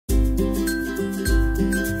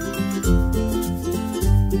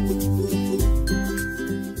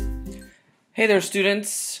Hey there,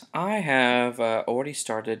 students. I have already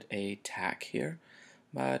started a Tackk here,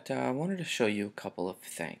 but I wanted to show you a couple of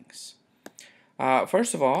things.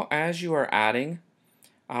 First of all, as you are adding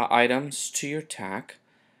items to your Tackk,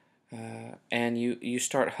 and you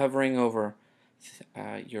start hovering over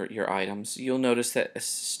your items, you'll notice that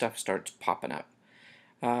stuff starts popping up.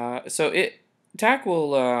 Tackk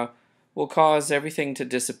will cause everything to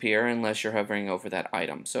disappear unless you're hovering over that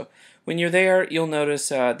item. So when you're there, you'll notice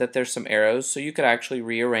that there's some arrows, so you could actually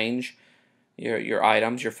rearrange your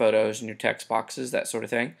items, your photos, and your text boxes, that sort of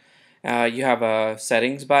thing. You have a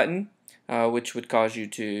settings button, which would cause you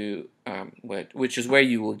to, which is where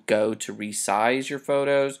you would go to resize your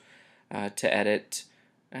photos, to edit,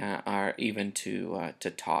 or even to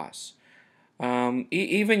toss.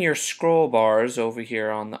 Even your scroll bars over here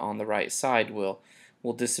on the right side will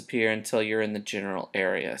disappear until you're in the general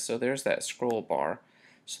area. So there's that scroll bar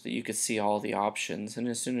so that you can see all the options, and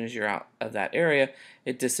as soon as you're out of that area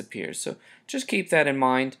it disappears. So just keep that in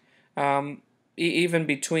mind. Even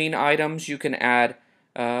between items you can add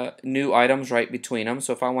new items right between them.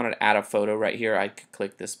 So if I wanted to add a photo right here, I could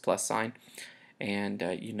click this plus sign and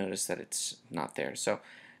you notice that it's not there. So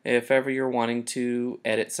if ever you're wanting to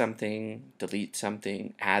edit something, delete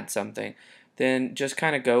something, add something, then just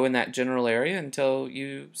kind of go in that general area until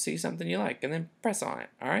you see something you like, and then press on it.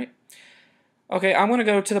 Alright? Okay, I'm going to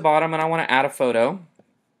go to the bottom and I want to add a photo.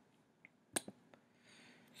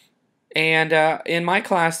 And in my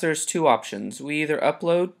class there's two options. We either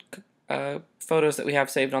upload photos that we have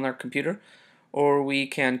saved on our computer, or we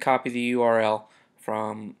can copy the URL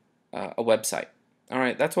from a website.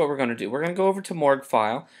 Alright, that's what we're going to do. We're going to go over to Morgue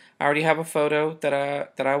File. I already have a photo that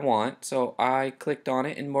I want, so I clicked on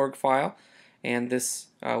it in Morgue File, and this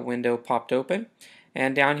window popped open.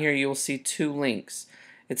 And down here you'll see two links.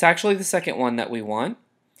 It's actually the second one that we want.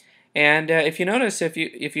 And if you notice, if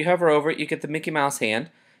you hover over it, you get the Mickey Mouse hand.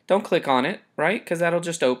 Don't click on it, right? Because that'll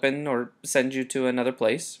just open or send you to another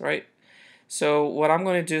place, right? So what I'm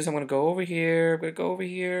going to do is I'm going to go over here. I'm going to go over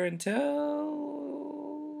here until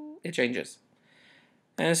it changes.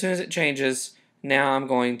 And as soon as it changes, now I'm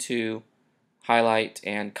going to highlight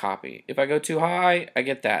and copy. If I go too high, I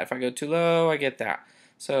get that. If I go too low, I get that.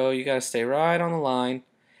 So you got to stay right on the line,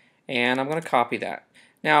 and I'm going to copy that.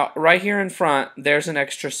 Now, right here in front, there's an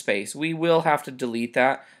extra space. We will have to delete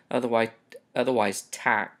that, otherwise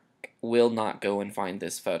Tackk will not go and find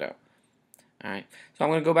this photo. Alright, so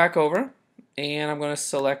I'm going to go back over, and I'm going to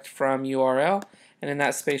select from URL, and in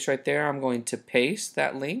that space right there, I'm going to paste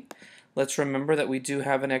that link. Let's remember that we do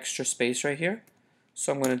have an extra space right here.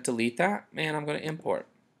 So I'm going to delete that, and I'm going to import.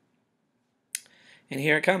 And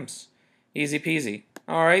here it comes. Easy peasy.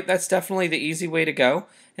 Alright, that's definitely the easy way to go,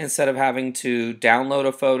 instead of having to download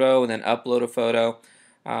a photo and then upload a photo.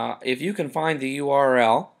 If you can find the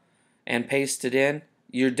URL and paste it in,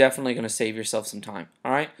 you're definitely going to save yourself some time.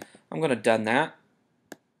 Alright, I'm going to done that.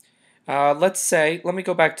 Let me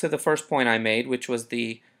go back to the first point I made, which was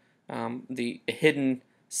the hidden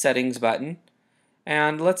settings button.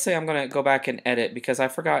 And let's say I'm going to go back and edit because I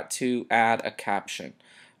forgot to add a caption.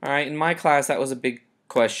 Alright, in my class that was a big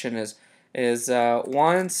question, is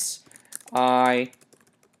once I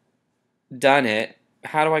done it,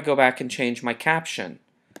 how do I go back and change my caption?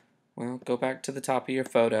 Well, go back to the top of your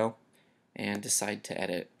photo and decide to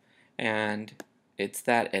edit. And it's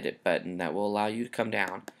that edit button that will allow you to come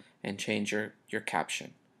down and change your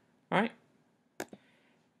caption. Alright?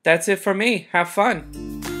 That's it for me. Have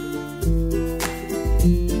fun.